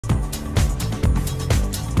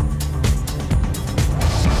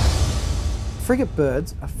Frigate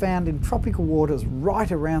birds are found in tropical waters right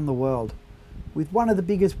around the world. With one of the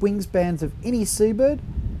biggest wingspans of any seabird,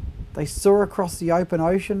 they soar across the open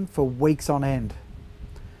ocean for weeks on end.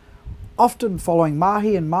 Often following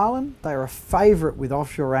mahi and marlin, they are a favourite with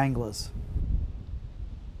offshore anglers.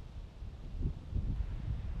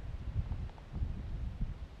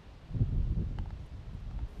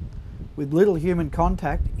 With little human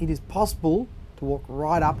contact, it is possible to walk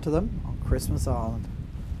right up to them on Christmas Island.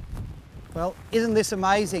 Well, isn't this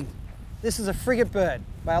amazing? This is a frigate bird,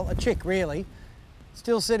 well, a chick really,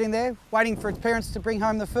 still sitting there waiting for its parents to bring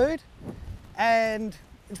home the food. And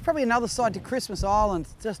it's probably another side to Christmas Island.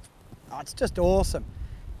 It's just awesome.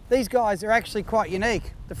 These guys are actually quite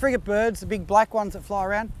unique. The frigate birds, the big black ones that fly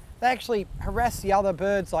around, they actually harass the other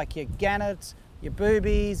birds like your gannets, your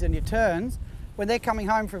boobies and your terns. When they're coming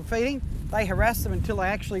home from feeding, they harass them until they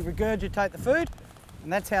actually regurgitate the food,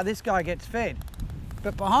 and that's how this guy gets fed.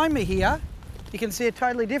 But behind me here, you can see a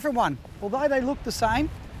totally different one. Although they look the same,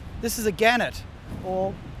 this is a gannet,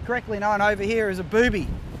 or correctly known over here as a booby.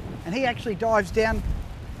 And he actually dives down,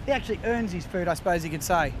 he actually earns his food, I suppose you could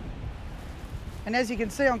say. And as you can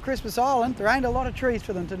see on Christmas Island, there ain't a lot of trees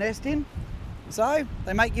for them to nest in, so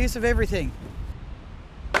they make use of everything.